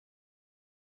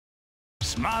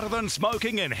Smarter Than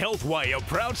Smoking and Healthway are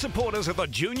proud supporters of the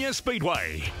Junior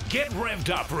Speedway. Get revved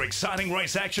up for exciting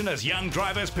race action as young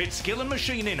drivers pit skill and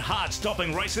machine in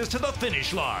heart-stopping races to the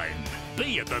finish line.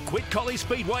 Be at the Collie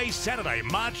Speedway Saturday,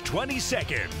 March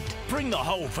 22nd. Bring the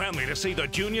whole family to see the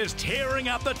juniors tearing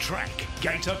up the track.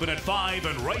 Gates open at 5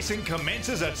 and racing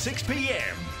commences at 6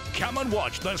 p.m. Come and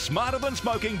watch the Smarter Than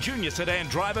Smoking junior sedan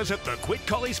drivers at the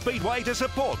Collie Speedway to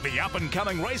support the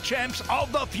up-and-coming race champs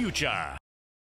of the future.